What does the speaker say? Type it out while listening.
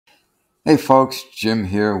Hey folks, Jim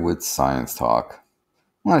here with Science Talk.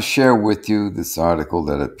 I want to share with you this article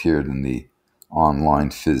that appeared in the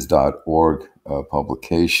online phys.org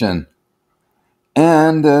publication,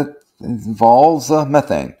 and it involves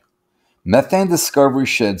methane. Methane discovery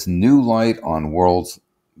sheds new light on world's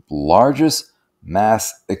largest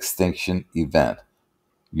mass extinction event,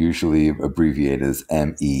 usually abbreviated as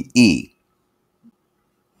MEE.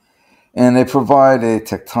 And they provide a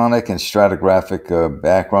tectonic and stratigraphic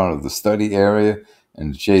background of the study area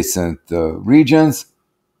and adjacent regions.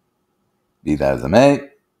 Be that as it may,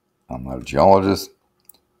 I'm not a geologist,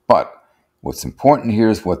 but what's important here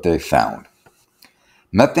is what they found.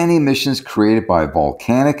 Methane emissions created by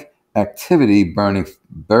volcanic activity burning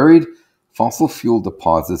buried fossil fuel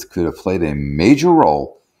deposits could have played a major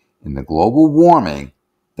role in the global warming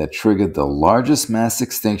that triggered the largest mass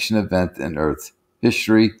extinction event in Earth's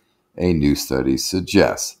history, a new study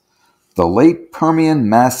suggests. The late Permian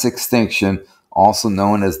mass extinction, also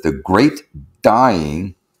known as the Great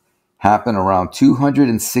Dying, happened around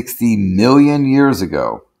 260 million years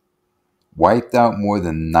ago, wiped out more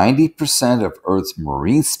than 90% of Earth's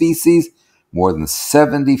marine species, more than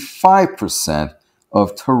 75%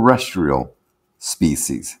 of terrestrial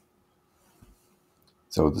species.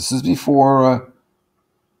 So this is before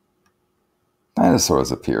dinosaurs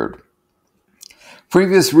appeared.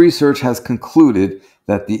 Previous research has concluded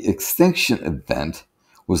that the extinction event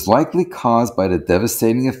was likely caused by the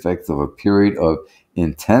devastating effects of a period of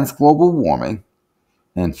intense global warming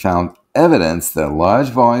and found evidence that large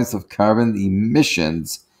volumes of carbon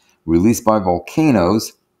emissions released by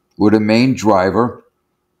volcanoes were the main driver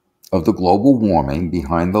of the global warming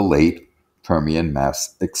behind the late Permian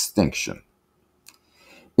mass extinction.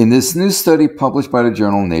 In this new study published by the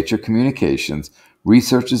journal Nature Communications,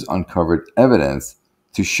 researchers uncovered evidence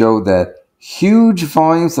to show that huge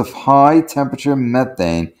volumes of high-temperature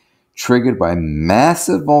methane triggered by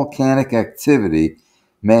massive volcanic activity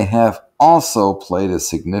may have also played a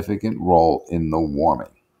significant role in the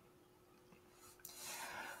warming.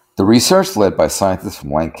 The research, led by scientists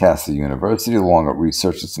from Lancaster University, along with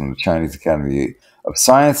researchers from the Chinese Academy of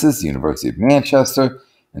Sciences, the University of Manchester,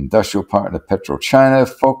 industrial partner PetroChina,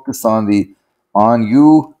 focused on the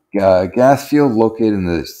Anyu gas field located in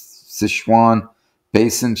the Sichuan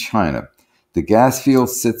Basin, China. The gas field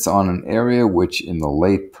sits on an area which, in the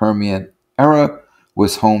late Permian era,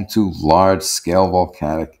 was home to large-scale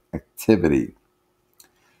volcanic activity.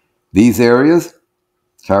 These areas,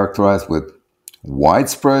 characterized with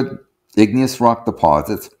widespread igneous rock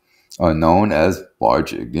deposits, are known as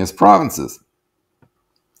large igneous provinces.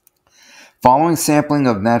 Following sampling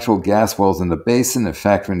of natural gas wells in the basin and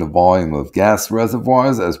factoring the volume of gas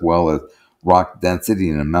reservoirs as well as rock density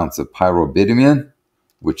and amounts of pyrobitumen,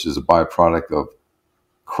 which is a byproduct of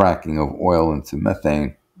cracking of oil into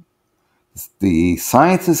methane, the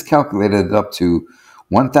scientists calculated up to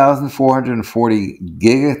 1,440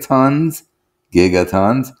 gigatons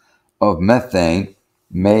of methane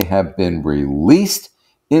may have been released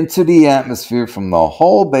into the atmosphere from the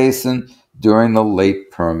whole basin during the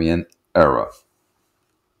late Permian era.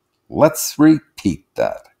 Let's repeat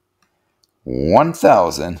that.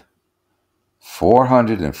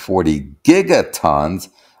 1,440 gigatons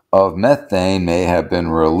of methane may have been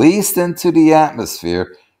released into the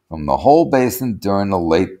atmosphere from the whole basin during the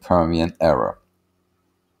late Permian era.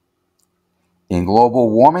 In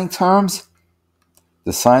global warming terms,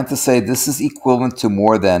 the scientists say this is equivalent to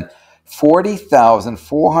more than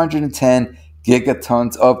 40,410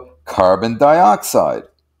 gigatons of carbon dioxide,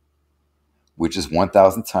 which is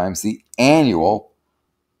 1,000 times the annual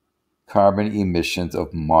carbon emissions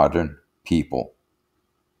of modern people.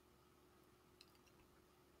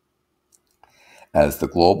 As the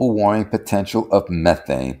global warming potential of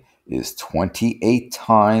methane is 28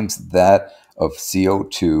 times that of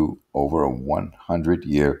CO2 over a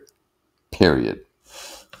 100-year period.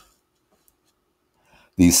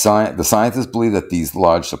 The scientists believe that these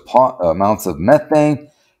large amounts of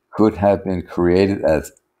methane could have been created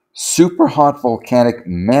as superhot volcanic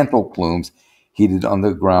mantle plumes heated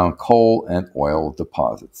underground coal and oil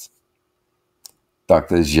deposits.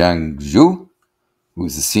 Dr. Zhang Zhu, who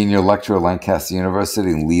is a senior lecturer at Lancaster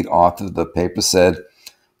University and lead author of the paper, said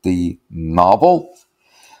the novel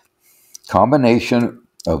combination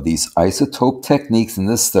of these isotope techniques in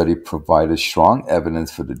this study provided strong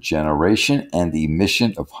evidence for the generation and the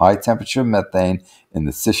emission of high-temperature methane in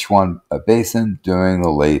the Sichuan Basin during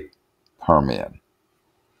the late Permian.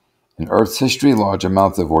 In Earth's history, large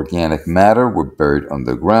amounts of organic matter were buried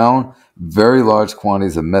underground. Very large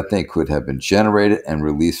quantities of methane could have been generated and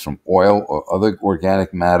released from oil or other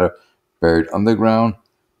organic matter buried underground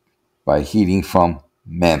by heating from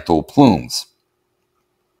mantle plumes.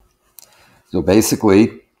 So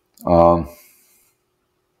basically,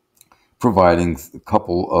 providing a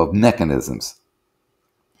couple of mechanisms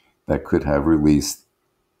that could have released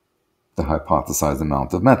the hypothesized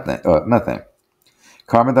amount of methane.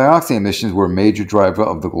 Carbon dioxide emissions were a major driver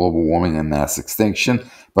of the global warming and mass extinction,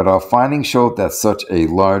 but our findings showed that such a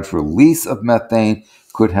large release of methane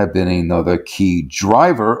could have been another key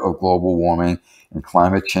driver of global warming and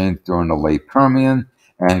climate change during the late Permian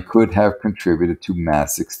and could have contributed to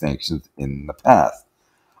mass extinctions in the past.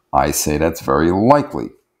 I say that's very likely.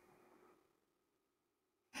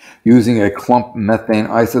 Using a clump methane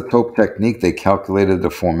isotope technique, they calculated the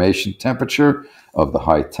formation temperature of the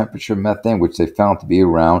high temperature methane, which they found to be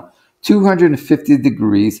around 250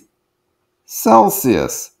 degrees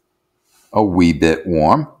Celsius, a wee bit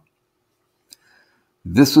warm.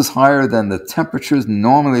 This was higher than the temperatures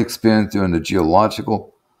normally experienced during the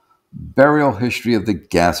geological burial history of the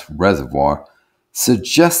gas reservoir,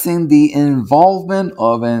 suggesting the involvement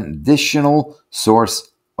of an additional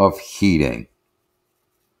source of heating.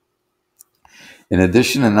 In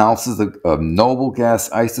addition, analysis of noble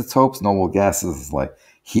gas isotopes, noble gases like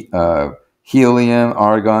helium,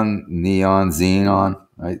 argon, neon, xenon,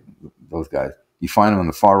 right? Those guys. You find them in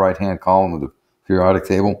the far right-hand column of the periodic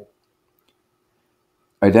table.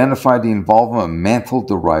 Identified the involvement of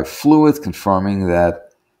mantle-derived fluids, confirming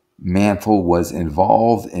that mantle was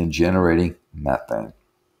involved in generating methane.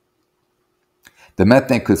 The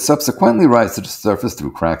methane could subsequently rise to the surface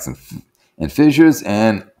through cracks and fissures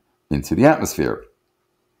and into the atmosphere.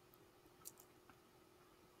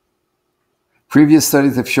 Previous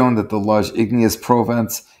studies have shown that the large igneous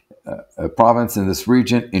province in this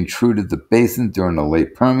region intruded the basin during the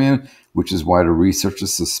late Permian, which is why the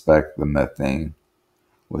researchers suspect the methane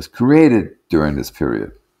was created during this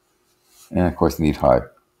period. And of course, need high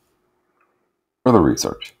further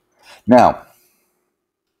research. Now,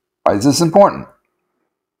 why is this important?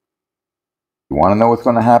 You want to know what's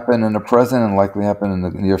going to happen in the present and likely happen in the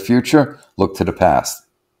near future? Look to the past.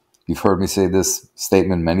 You've heard me say this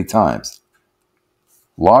statement many times.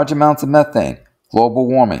 Large amounts of methane, global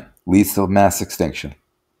warming, leads to mass extinction.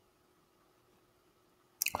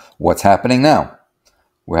 What's happening now?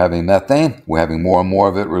 We're having methane. We're having more and more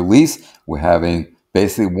of it released. We're having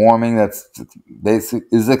basically warming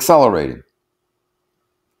is accelerating.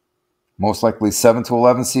 Most likely 7 to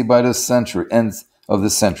 11 C by this century, ends of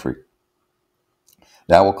this century.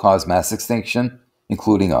 That will cause mass extinction,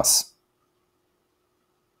 including us.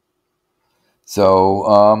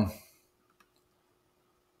 So,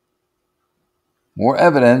 more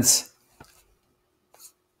evidence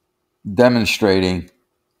demonstrating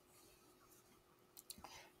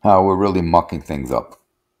how we're really mucking things up.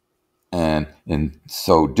 And in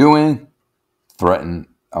so doing, threaten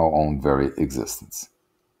our own very existence.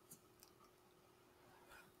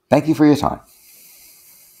 Thank you for your time.